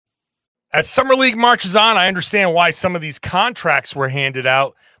As Summer League marches on, I understand why some of these contracts were handed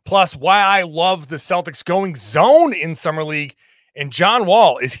out, plus why I love the Celtics going zone in Summer League. And John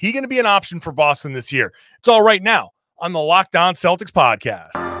Wall, is he going to be an option for Boston this year? It's all right now on the Locked On Celtics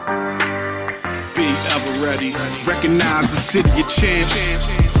podcast. Be ever ready. Recognize the city of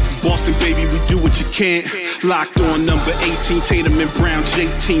champs. Boston, baby, we do what you can't. Locked on number 18, Tatum and Brown,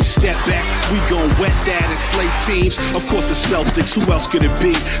 J-Team, step back. We gon' wet that and slay teams. Of course, the Celtics, who else could it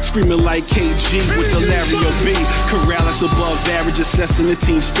be? Screaming like KG with the Larry O.B. Corrales above average, assessing the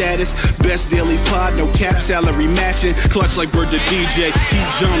team status. Best daily pod, no cap, salary matching. Clutch like Bird the DJ, keep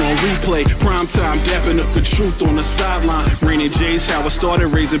John on replay. Prime time, dapping up the truth on the sideline. Raining J's, how it started,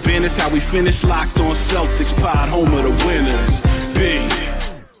 raising banners, how we finished. Locked on Celtics pod, home of the winners. Big.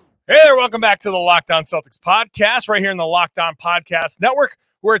 Hey there, welcome back to the Locked On Celtics podcast, right here in the Locked On Podcast Network,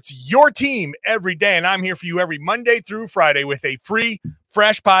 where it's your team every day, and I'm here for you every Monday through Friday with a free,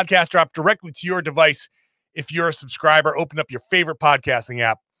 fresh podcast drop directly to your device. If you're a subscriber, open up your favorite podcasting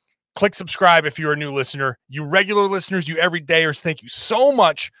app. Click subscribe if you're a new listener. You regular listeners, you everydayers, thank you so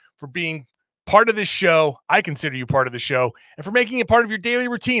much for being part of this show. I consider you part of the show, and for making it part of your daily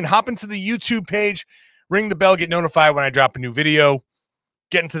routine. Hop into the YouTube page, ring the bell, get notified when I drop a new video.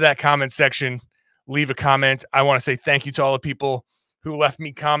 Get into that comment section, leave a comment. I want to say thank you to all the people who left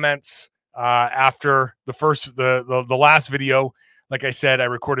me comments after the last video. Like I said, I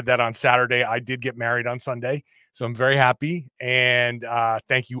recorded that on Saturday. I did get married on Sunday, so I'm very happy. And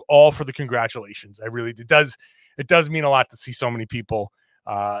thank you all for the congratulations. I really did. It does mean a lot to see so many people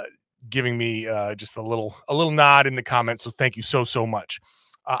giving me just a little nod in the comments. So thank you so much.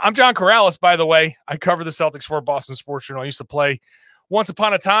 I'm John Corrales, by the way. I cover the Celtics for Boston Sports Journal. I used to play once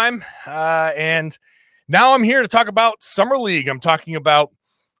upon a time, and now I'm here to talk about Summer League. I'm talking about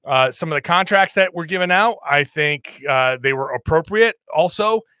some of the contracts that were given out. I think they were appropriate.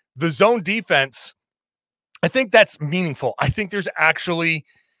 Also, the zone defense, I think that's meaningful. I think there's actually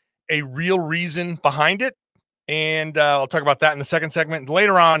a real reason behind it, and I'll talk about that in the second segment. And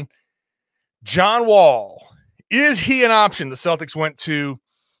later on, John Wall, is he an option? The Celtics went to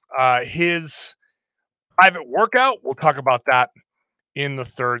his private workout. We'll talk about that in the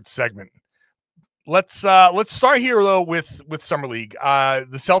third segment. Let's start here though with Summer League. The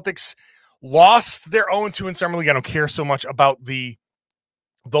Celtics lost their 0-2 in Summer League. I don't care so much about the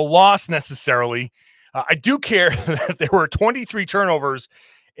loss necessarily. I do care that there were 23 turnovers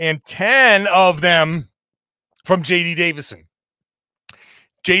and 10 of them from J.D. Davison.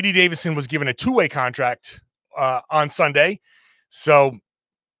 J.D. Davison was given a two-way contract on Sunday, so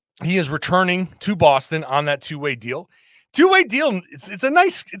he is returning to Boston on that two-way deal. Two-way deal. It's a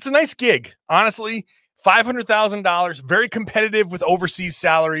nice gig. Honestly, $500,000, very competitive with overseas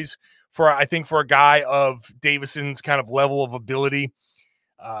salaries for a guy of Davison's kind of level of ability.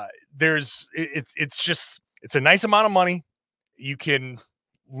 It's a nice amount of money. You can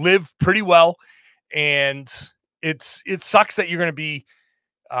live pretty well, and it sucks that you're going to be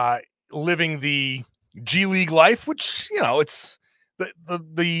living the G League life, which, you know, it's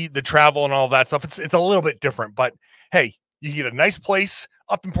the travel and all that stuff. It's a little bit different, but hey, you get a nice place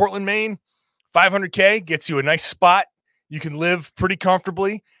up in Portland, Maine. $500K gets you a nice spot. You can live pretty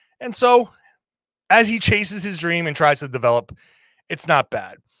comfortably. And so as he chases his dream and tries to develop, it's not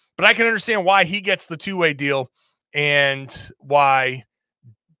bad. But I can understand why he gets the two-way deal and why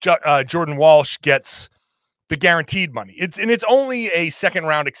Jordan Walsh gets the guaranteed money. It's only a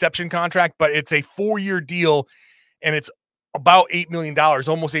second-round exception contract, but it's a 4-year deal, and it's about $8 million,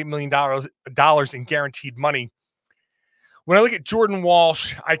 almost $8 million in guaranteed money. When I look at Jordan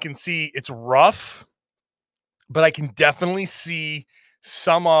Walsh, I can see it's rough, but I can definitely see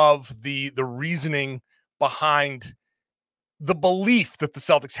some of the reasoning behind the belief that the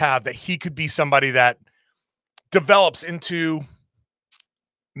Celtics have that he could be somebody that develops into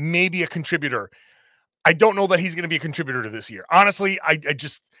maybe a contributor. I don't know that he's going to be a contributor to this year. Honestly,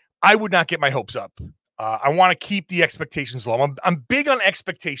 I would not get my hopes up. I want to keep the expectations low. I'm big on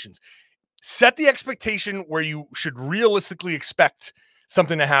expectations. Set the expectation where you should realistically expect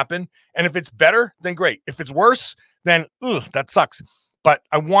something to happen. And if it's better, then great. If it's worse, then that sucks. But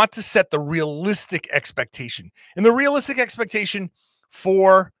I want to set the realistic expectation. And the realistic expectation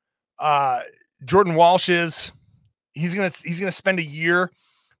for Jordan Walsh is he's gonna spend a year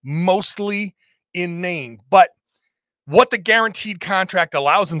mostly in name. But what the guaranteed contract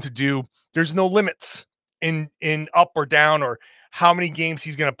allows him to do, there's no limits in up or down or how many games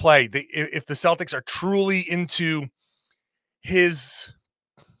he's going to play. If the Celtics are truly into his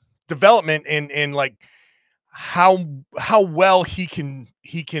development and like how well he can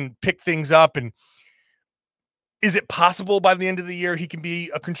pick things up, and is it possible by the end of the year he can be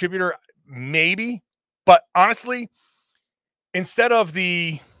a contributor? maybe. But honestly, instead of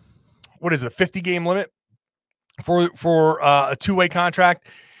the 50 game limit for a two-way contract,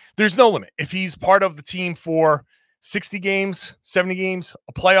 there's no limit. If he's part of the team for 60 games, 70 games,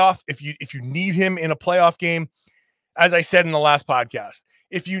 a playoff, if you need him in a playoff game, as I said in the last podcast,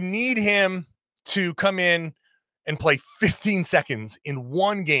 if you need him to come in and play 15 seconds in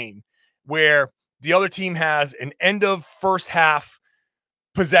one game where the other team has an end of first half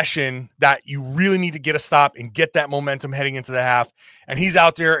possession that you really need to get a stop and get that momentum heading into the half, and he's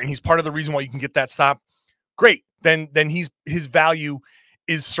out there and he's part of the reason why you can get that stop, great. Then his value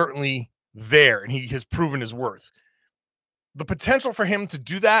is certainly there and he has proven his worth. The potential for him to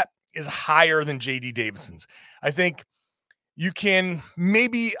do that is higher than JD Davison's. I think you can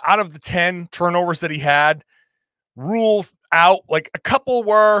maybe, out of the 10 turnovers that he had, rule out like a couple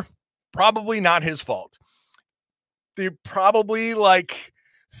were probably not his fault. They're probably like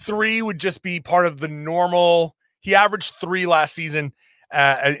 3 would just be part of the normal. He averaged 3 last season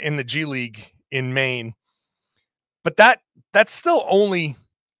in the G League in Maine. But that's still only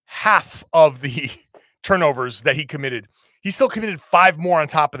half of the turnovers that he committed. He still committed 5 more on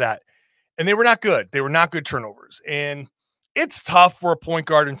top of that. And they were not good. They were not good turnovers. And it's tough for a point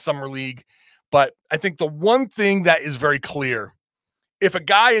guard in summer league. But I think the one thing that is very clear, if a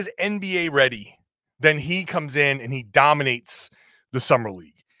guy is NBA ready, then he comes in and he dominates the summer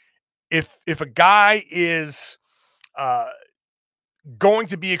league. If a guy is going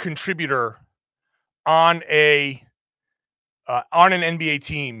to be a contributor on an NBA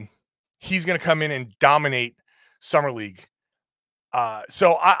team, he's going to come in and dominate summer league.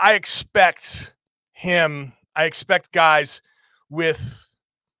 So I expect him. I expect guys with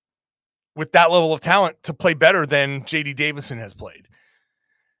that level of talent to play better than JD Davison has played.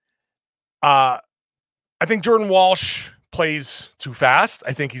 I think Jordan Walsh plays too fast.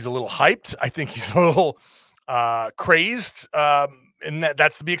 I think he's a little hyped. I think he's a little crazed, and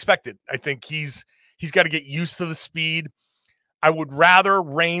that's to be expected. I think he's got to get used to the speed. I would rather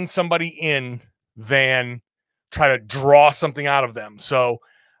rein somebody in than try to draw something out of them. So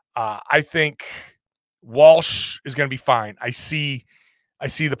I think Walsh is going to be fine. I see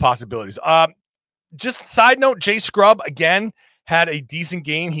the possibilities. Just side note, Jay Scrubb again had a decent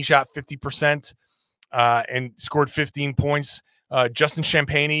game. He shot 50% and scored 15 points. Justin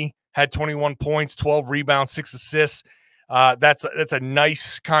Champagnie had 21 points, 12 rebounds, 6 assists. That's a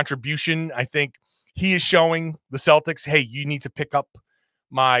nice contribution. I think he is showing the Celtics, hey, you need to pick up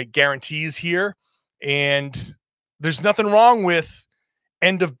my guarantees here. And there's nothing wrong with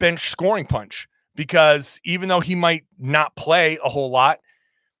end of bench scoring punch, because even though he might not play a whole lot,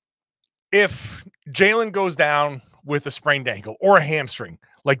 if Jaylen goes down with a sprained ankle or a hamstring,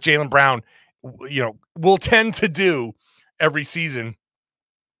 like Jaylen Brown, will tend to do every season,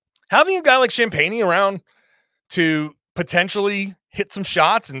 having a guy like Champagnie around to potentially hit some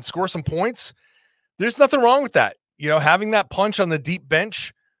shots and score some points, there's nothing wrong with that. Having that punch on the deep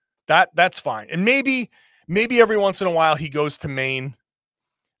bench, that's fine. And maybe every once in a while he goes to Maine.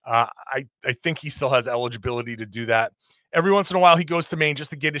 I think he still has eligibility to do that. Every once in a while he goes to Maine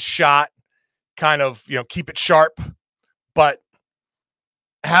just to get his shot, kind of, keep it sharp. But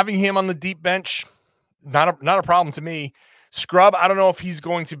having him on the deep bench, not a problem to me. Scrubb, I don't know if he's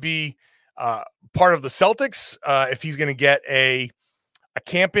going to be part of the Celtics, if he's going to get a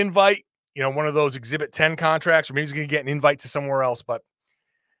camp invite, one of those Exhibit 10 contracts, or maybe he's going to get an invite to somewhere else. But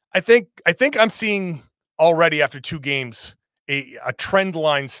I think I'm seeing already after 2 games a trend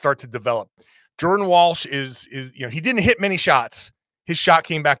line start to develop. Jordan Walsh is he didn't hit many shots. His shot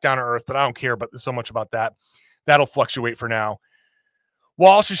came back down to earth, but I don't care so much about that. That'll fluctuate for now.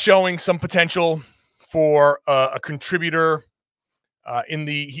 Walsh is showing some potential for a contributor.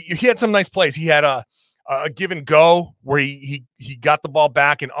 He had some nice plays. He had a give and go where he got the ball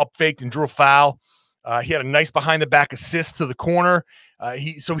back and up faked and drew a foul. He had a nice behind the back assist to the corner.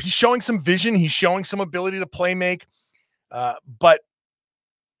 So he's showing some vision. He's showing some ability to play make. But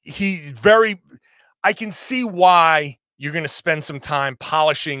I can see why you're going to spend some time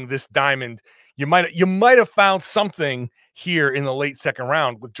polishing this diamond. You might have found something here in the late second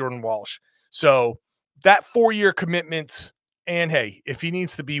round with Jordan Walsh. So that 4-year commitment, and hey, if he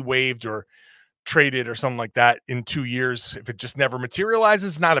needs to be waived or traded or something like that in 2 years, if it just never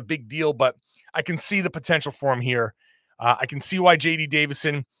materializes, not a big deal, but I can see the potential for him here. I can see why JD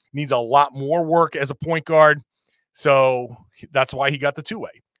Davison needs a lot more work as a point guard. So that's why he got the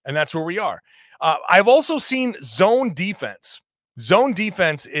 2-way, and that's where we are. I've also seen zone defense. Zone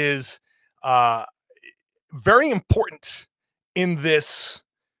defense is very important in this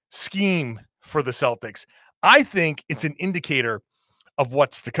scheme for the Celtics. I think it's an indicator of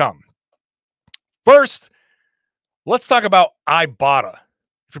what's to come. First, let's talk about Ibotta.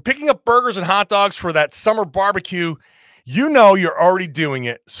 If you're picking up burgers and hot dogs for that summer barbecue, you know you're already doing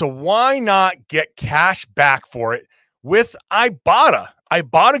it. So why not get cash back for it with Ibotta?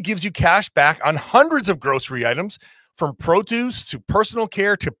 Ibotta gives you cash back on hundreds of grocery items, from produce to personal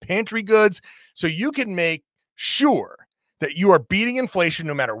care to pantry goods, so you can make sure that you are beating inflation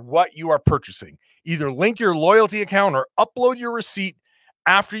no matter what you are purchasing. Either link your loyalty account or upload your receipt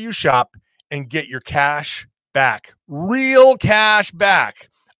after you shop and get your cash back. Real cash back.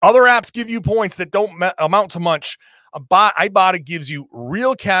 Other apps give you points that don't amount to much. Ibotta gives you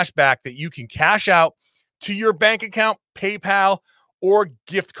real cash back that you can cash out to your bank account, PayPal, or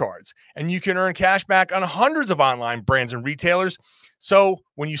gift cards. And you can earn cash back on hundreds of online brands and retailers. So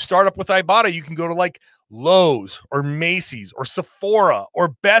when you start up with Ibotta, you can go to like Lowe's or Macy's or Sephora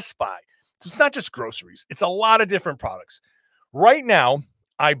or Best Buy. So it's not just groceries. It's a lot of different products. Right now,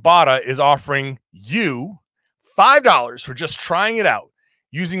 Ibotta is offering you $5 for just trying it out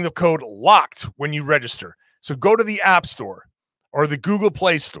using the code LOCKED when you register. So go to the App Store or the Google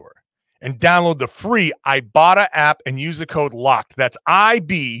Play Store and download the free Ibotta app and use the code LOCKED. That's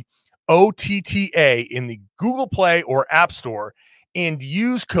IBOTTA in the Google Play or App Store, and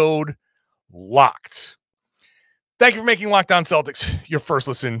use code LOCKED. Thank you for making Locked On Celtics your first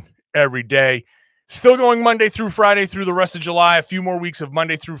listen every day. Still going Monday through Friday through the rest of July. A few more weeks of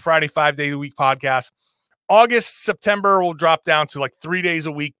Monday through Friday, 5-day-a-week podcast. August, September will drop down to like 3 days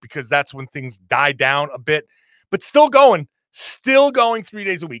a week because that's when things die down a bit. But still going 3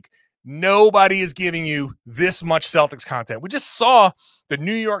 days a week. Nobody is giving you this much Celtics content. We just saw the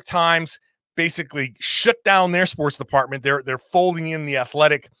New York Times basically shut down their sports department. They're folding in the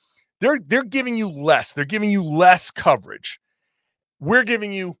Athletic. They're giving you less. They're giving you less coverage. We're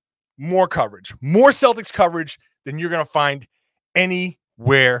giving you more coverage, more Celtics coverage than you're going to find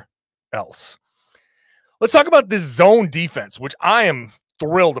anywhere else. Let's talk about this zone defense, which I am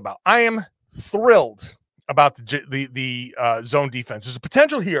thrilled about. I am thrilled about the zone defense. There's a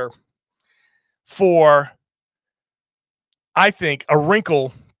potential here for, I think, a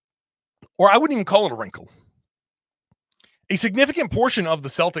wrinkle, or I wouldn't even call it a wrinkle. A significant portion of the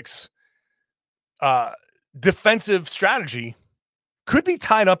Celtics defensive strategy could be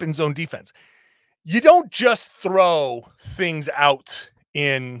tied up in zone defense. You don't just throw things out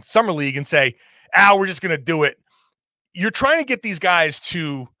in Summer League and say, we're just going to do it. You're trying to get these guys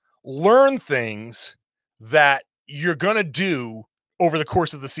to learn things that you're going to do over the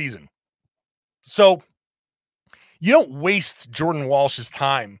course of the season. So you don't waste Jordan Walsh's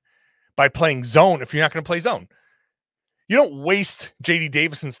time by playing zone if you're not going to play zone. You don't waste J.D.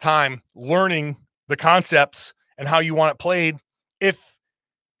 Davison's time learning the concepts and how you want it played if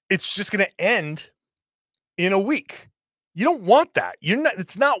it's just going to end in a week. You don't want that.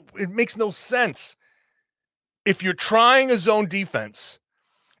 It makes no sense. If you're trying a zone defense,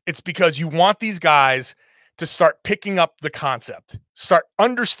 it's because you want these guys to start picking up the concept, start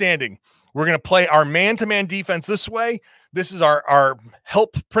understanding. We're going to play our man-to-man defense this way. This is our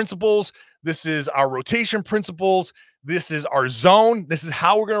help principles. This is our rotation principles. This is our zone. This is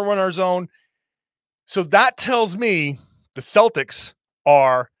how we're going to run our zone. So that tells me the Celtics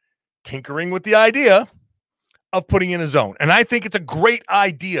are tinkering with the idea of putting in a zone. And I think it's a great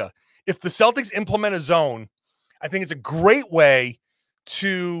idea. If the Celtics implement a zone, I think it's a great way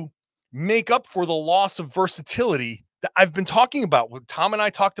to make up for the loss of versatility that I've been talking about. Tom and I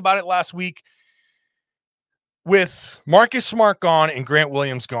talked about it last week with Marcus Smart gone and Grant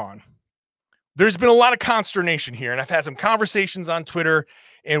Williams gone. There's been a lot of consternation here, and I've had some conversations on Twitter,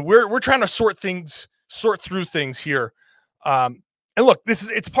 and we're trying to sort through things here. And look,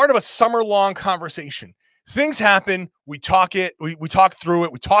 it's part of a summer-long conversation. Things happen. We talk it. We talk through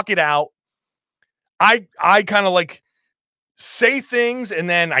it. We talk it out. I kind of like say things, and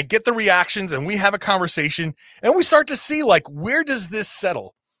then I get the reactions, and we have a conversation, and we start to see, like, where does this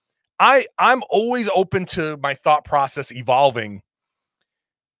settle? I'm always open to my thought process evolving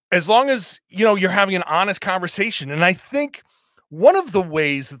as long as, you're having an honest conversation. And I think one of the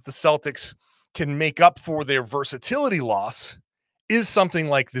ways that the Celtics can make up for their versatility loss is something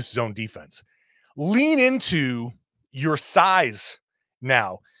like this zone defense. Lean into your size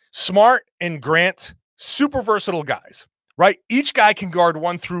now. Smart and Grant, super versatile guys, right? Each guy can guard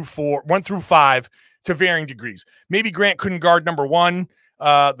 1 through 5 to varying degrees. Maybe Grant couldn't guard number 1,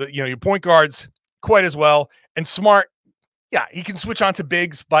 your point guards quite as well. And Smart, yeah, he can switch on to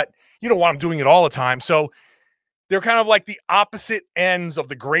bigs, but you don't want him doing it all the time. So they're kind of like the opposite ends of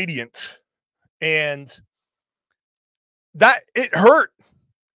the gradient. And that it hurt.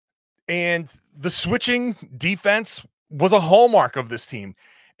 And the switching defense was a hallmark of this team.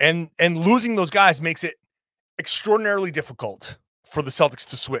 And losing those guys makes it extraordinarily difficult for the Celtics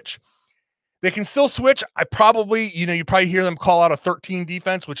to switch. They can still switch. You probably hear them call out a 13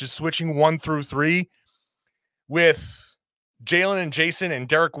 defense, which is switching 1 through 3 with Jalen and Jason and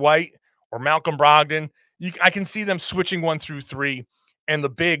Derek White or Malcolm Brogdon. I can see them switching 1 through 3 and the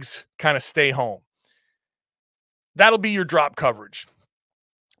bigs kind of stay home. That'll be your drop coverage.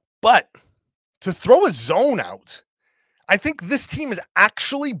 But to throw a zone out, I think this team is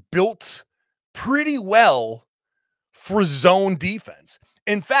actually built pretty well for zone defense.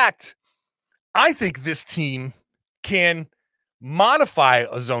 In fact, I think this team can modify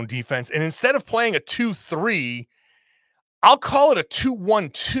a zone defense, and instead of playing a 2-3, I'll call it a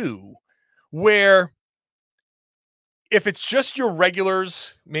 2-1-2, where if it's just your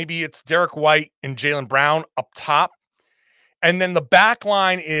regulars, maybe it's Derek White and Jaylen Brown up top, and then the back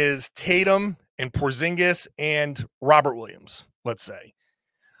line is Tatum and Porzingis and Robert Williams, let's say.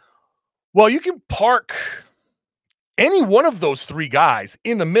 Well, you can park any one of those 3 guys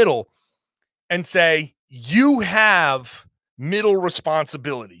in the middle and say, you have middle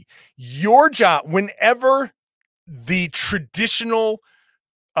responsibility. Your job, whenever the traditional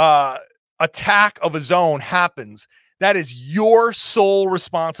attack of a zone happens, that is your sole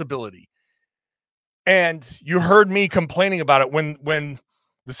responsibility. And you heard me complaining about it when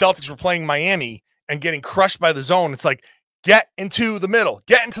the Celtics were playing Miami and getting crushed by the zone. It's like, get into the middle,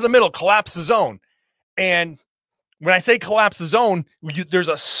 collapse the zone. And when I say collapse the zone, there's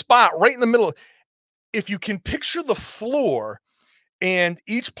a spot right in the middle. If you can picture the floor and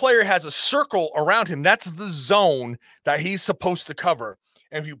each player has a circle around him, that's the zone that he's supposed to cover.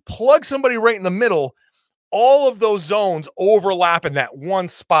 And if you plug somebody right in the middle, all of those zones overlap in that one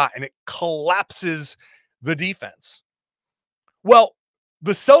spot and it collapses the defense. Well,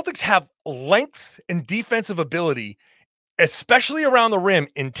 the Celtics have length and defensive ability, especially around the rim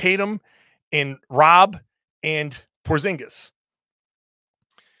in Tatum, in Rob, and Porzingis.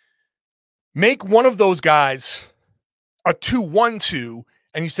 Make one of those guys a 2-1-2,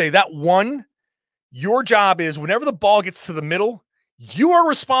 and you say that one, your job is whenever the ball gets to the middle, you are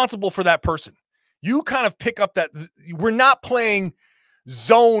responsible for that person. You kind of pick up that. We're not playing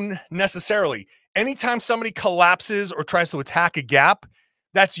zone necessarily. Anytime somebody collapses or tries to attack a gap,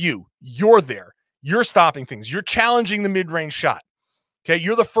 that's you. You're there. You're stopping things. You're challenging the mid-range shot. Okay,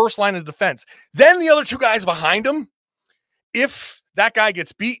 you're the first line of defense. Then the other 2 guys behind him, if that guy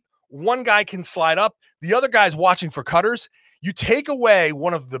gets beat, one guy can slide up. The other guy's watching for cutters. You take away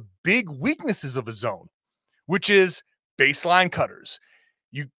one of the big weaknesses of a zone, which is baseline cutters.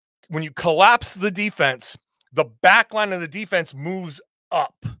 When you collapse the defense, the back line of the defense moves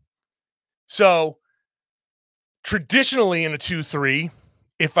up. So traditionally in a 2-3,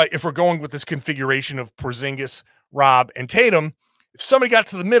 if we're going with this configuration of Porzingis, Rob, and Tatum, if somebody got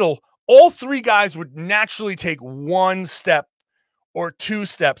to the middle, all 3 guys would naturally take 1 step or 2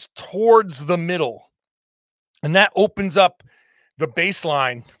 steps towards the middle. And that opens up the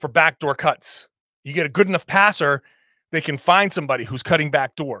baseline for backdoor cuts. You get a good enough passer, they can find somebody who's cutting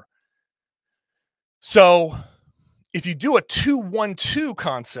backdoor. So if you do a 2-1-2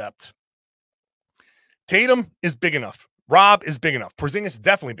 concept, Tatum is big enough. Rob is big enough. Porzingis is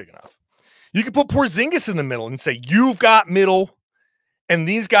definitely big enough. You can put Porzingis in the middle and say, you've got middle, and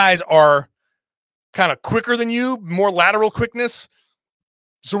these guys are kind of quicker than you, more lateral quickness.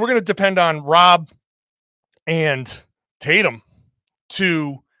 So we're going to depend on Rob and Tatum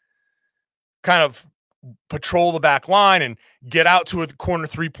to kind of patrol the back line and get out to a corner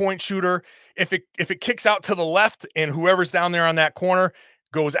 3-point shooter. If it kicks out to the left and whoever's down there on that corner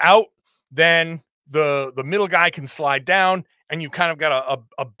goes out, then the middle guy can slide down and you kind of got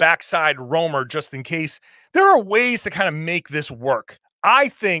a backside roamer just in case. There are ways to kind of make this work. I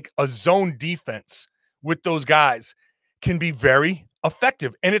think a zone defense with those guys can be very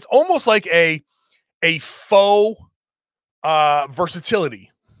effective. And it's almost like a faux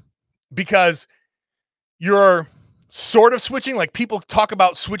versatility, because you're sort of switching. Like people talk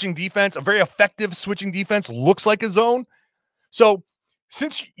about switching defense. A very effective switching defense looks like a zone. So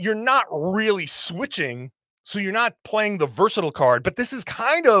since you're not really switching, so you're not playing the versatile card, but this is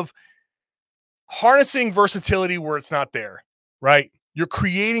kind of harnessing versatility where it's not there, right? You're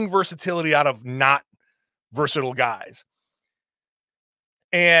creating versatility out of not versatile guys.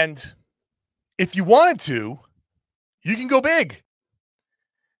 And if you wanted to, you can go big.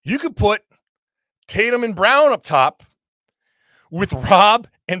 You could put Tatum and Brown up top with Rob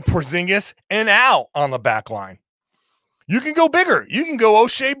and Porzingis and Al on the back line. You can go bigger. You can go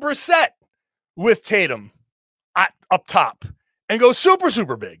O'Shea Brissett with Tatum up top and go super,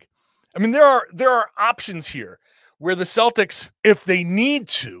 super big. I mean, there are options here. where the Celtics, if they need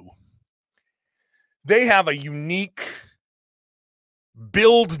to, they have a unique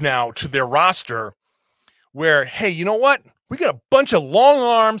build now to their roster where, hey, you know what? We got a bunch of long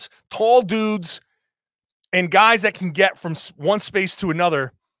arms, tall dudes, and guys that can get from one space to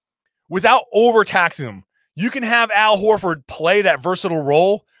another without overtaxing them. You can have Al Horford play that versatile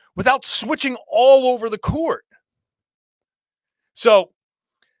role without switching all over the court. So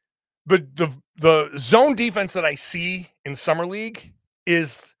the zone defense that I see in Summer League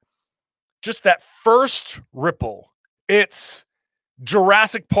is just that first ripple. It's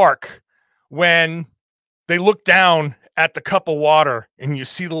Jurassic Park when they look down at the cup of water and you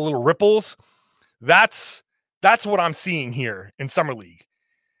see the little ripples. That's what I'm seeing here in Summer League.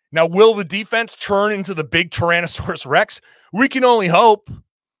 Now, will the defense turn into the big Tyrannosaurus Rex? We can only hope.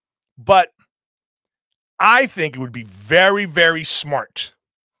 But I think it would be very, very smart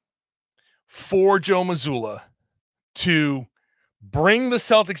for Joe Mazzulla to bring the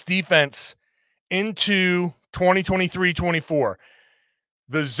Celtics defense into 2023-24.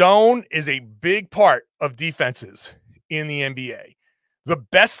 The zone is a big part of defenses in the NBA. The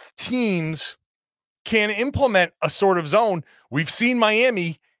best teams can implement a sort of zone. We've seen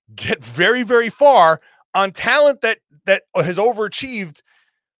Miami get very, very far on talent that has overachieved,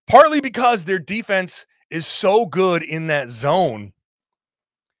 partly because their defense is so good in that zone.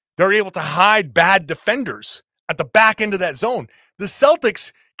 They're able to hide bad defenders at the back end of that zone. The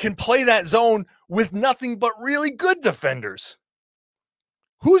Celtics can play that zone with nothing but really good defenders.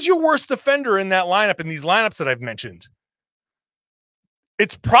 Who's your worst defender in that lineup, in these lineups that I've mentioned?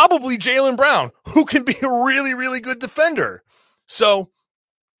 It's probably Jaylen Brown, who can be a really, really good defender. So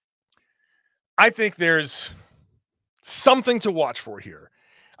I think there's something to watch for here.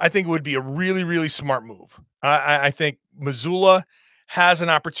 I think it would be a really, really smart move. I think Mazzulla has an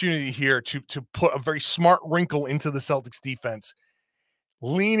opportunity here to put a very smart wrinkle into the Celtics defense.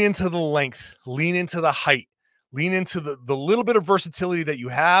 Lean into the length, lean into the height, lean into the little bit of versatility that you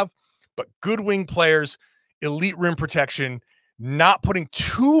have, but good wing players, elite rim protection, not putting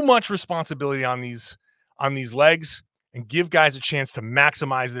too much responsibility on these legs, and give guys a chance to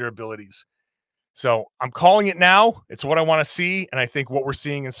maximize their abilities. So I'm calling it now. It's what I want to see, and I think what we're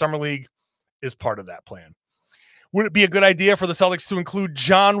seeing in Summer League is part of that plan. Would it be a good idea for the Celtics to include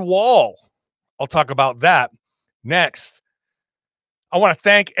John Wall? I'll talk about that next. I want to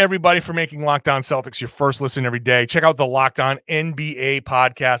thank everybody for making Locked On Celtics your first listen every day. Check out the Locked On NBA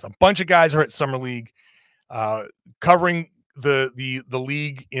podcast. A bunch of guys are at Summer League, covering the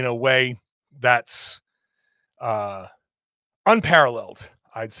league in a way that's unparalleled,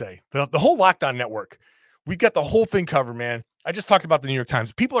 I'd say. The whole Locked On network, we've got the whole thing covered, man. I just talked about the New York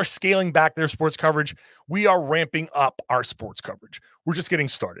Times. People are scaling back their sports coverage. We are ramping up our sports coverage. We're just getting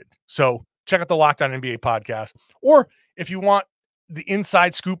started. So check out the Locked On NBA podcast. Or if you want the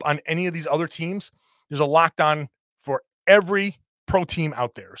inside scoop on any of these other teams, there's a Locked On for every pro team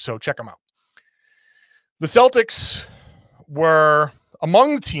out there. So check them out. The Celtics were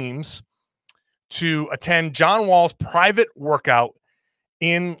among the teams to attend John Wall's private workout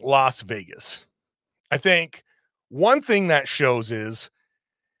in Las Vegas. I think one thing that shows is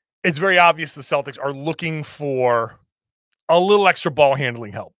it's very obvious the Celtics are looking for a little extra ball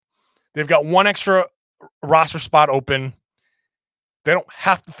handling help. They've got one extra roster spot open. They don't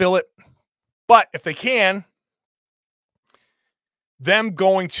have to fill it, but if they can, them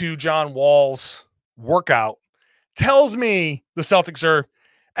going to John Wall's workout tells me the Celtics are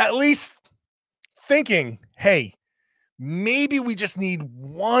at least thinking, hey, maybe we just need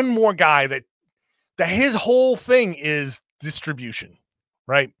one more guy that his whole thing is distribution,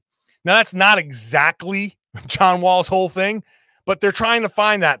 right? Now, that's not exactly John Wall's whole thing, but they're trying to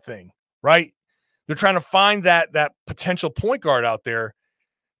find that thing, right? They're trying to find that potential point guard out there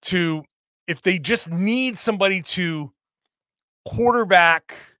to, if they just need somebody to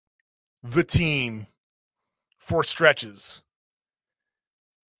quarterback the team for stretches,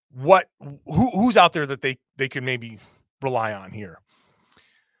 who's out there that they can maybe rely on here.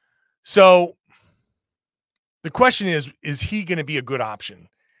 So the question is he going to be a good option?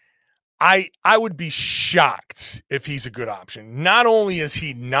 I would be shocked if he's a good option. Not only is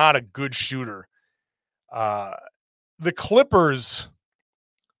he not a good shooter, the Clippers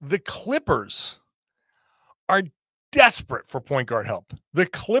are desperate for point guard help. The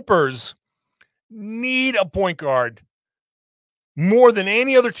Clippers need a point guard more than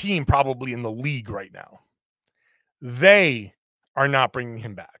any other team probably in the league right now. They are not bringing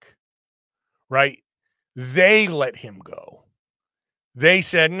him back, right? They let him go. They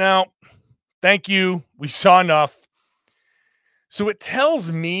said, no, thank you. We saw enough. So it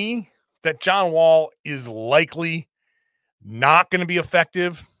tells me that John Wall is likely not going to be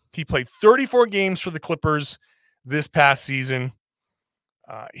effective. He played 34 games for the Clippers this past season.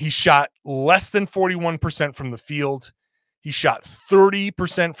 He shot less than 41% from the field. He shot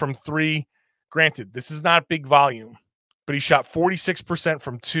 30% from three. Granted, this is not big volume, but he shot 46%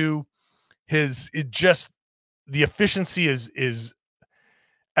 from two. The efficiency is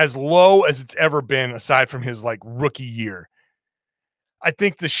as low as it's ever been aside from his rookie year. I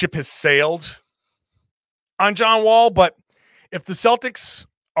think the ship has sailed on John Wall, but if the Celtics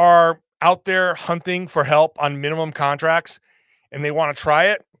are out there hunting for help on minimum contracts and they want to try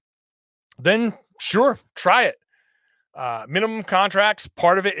it, then sure, try it. Minimum contracts,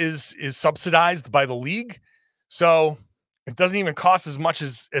 part of it is subsidized by the league. So it doesn't even cost as much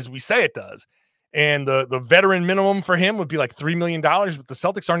as we say it does. And the veteran minimum for him would be like $3 million, but the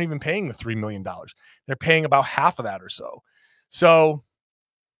Celtics aren't even paying the $3 million. They're paying about half of that or so. So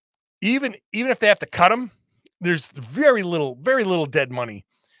even if they have to cut him, there's very little dead money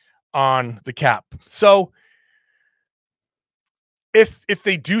on the cap. So if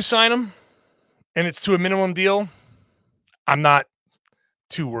they do sign him and it's to a minimum deal, I'm not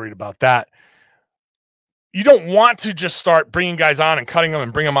too worried about that. You don't want to just start bringing guys on and cutting them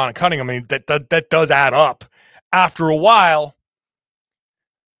and bring them on and cutting them. I mean, that does add up after a while.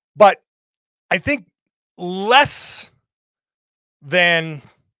 But I think less than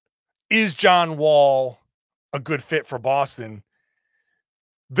is John Wall a good fit for Boston,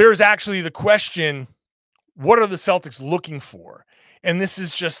 there's actually the question, what are the Celtics looking for? And this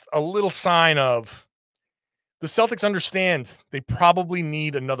is just a little sign of the Celtics understand they probably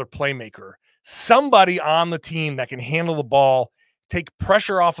need another playmaker, somebody on the team that can handle the ball, take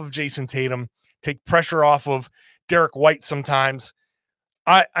pressure off of Jason Tatum, take pressure off of Derek White sometimes.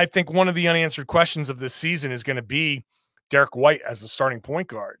 I think one of the unanswered questions of this season is going to be Derek White as the starting point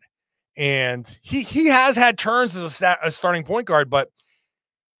guard. And he has had turns as a starting point guard, but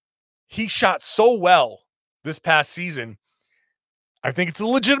he shot so well this past season. I think it's a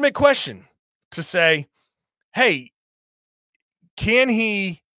legitimate question to say, hey, can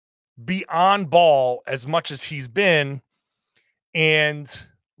he be on ball as much as he's been and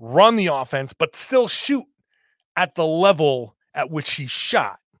run the offense, but still shoot at the level at which he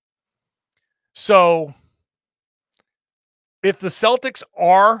shot? So if the Celtics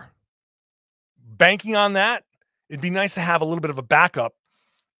are banking on that, it'd be nice to have a little bit of a backup.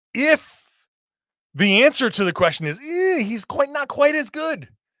 If the answer to the question is he's not quite as good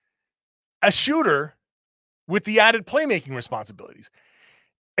a shooter with the added playmaking responsibilities.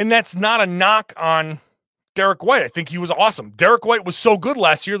 And that's not a knock on Derek White. I think he was awesome. Derek White was so good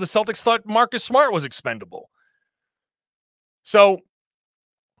last year, the Celtics thought Marcus Smart was expendable. So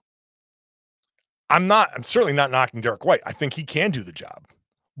I'm certainly not knocking Derek White. I think he can do the job.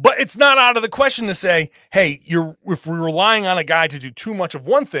 But it's not out of the question to say, hey, if we're relying on a guy to do too much of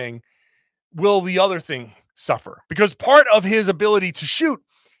one thing, will the other thing suffer? Because part of his ability to shoot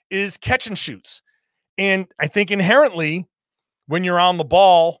is catch and shoots. And I think inherently, when you're on the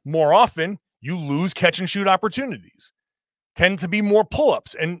ball more often, you lose catch and shoot opportunities. Tend to be more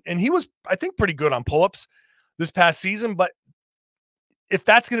pull-ups. And he was, I think, pretty good on pull-ups this past season. But if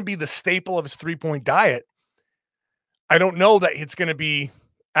that's going to be the staple of his three-point diet, I don't know that it's going to be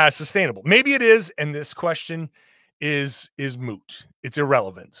as sustainable. Maybe it is, and this question is moot. It's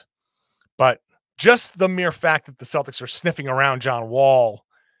irrelevant. But just the mere fact that the Celtics are sniffing around John Wall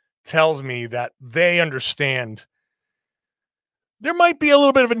tells me that they understand there might be a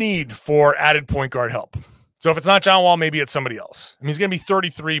little bit of a need for added point guard help. So if it's not John Wall, maybe it's somebody else. I mean, he's going to be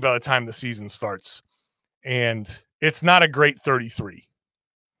 33 by the time the season starts, and it's not a great 33.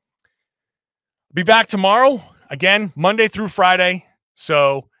 Be back tomorrow, again, Monday through Friday.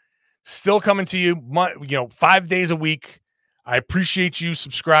 So still coming to you, 5 days a week. I appreciate you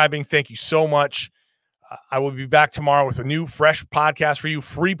subscribing. Thank you so much. I will be back tomorrow with a new, fresh podcast for you.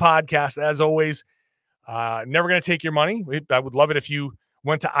 Free podcast, as always. Never going to take your money. I would love it if you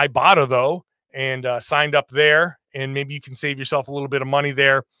went to Ibotta, though, and signed up there. And maybe you can save yourself a little bit of money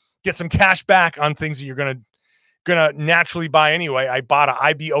there. Get some cash back on things that you're gonna naturally buy anyway. Ibotta,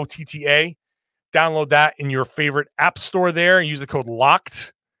 IBOTTA. Download that in your favorite app store there and use the code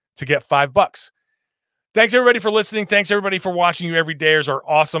LOCKED to get $5. Thanks, everybody, for listening. Thanks, everybody, for watching. You everydayers are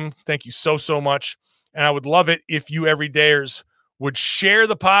awesome. Thank you so much. And I would love it if you everydayers would share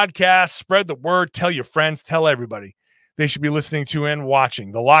the podcast, spread the word, tell your friends, tell everybody they should be listening to and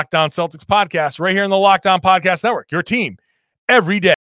watching the Locked On Celtics podcast right here in the Locked On Podcast Network, your team every day.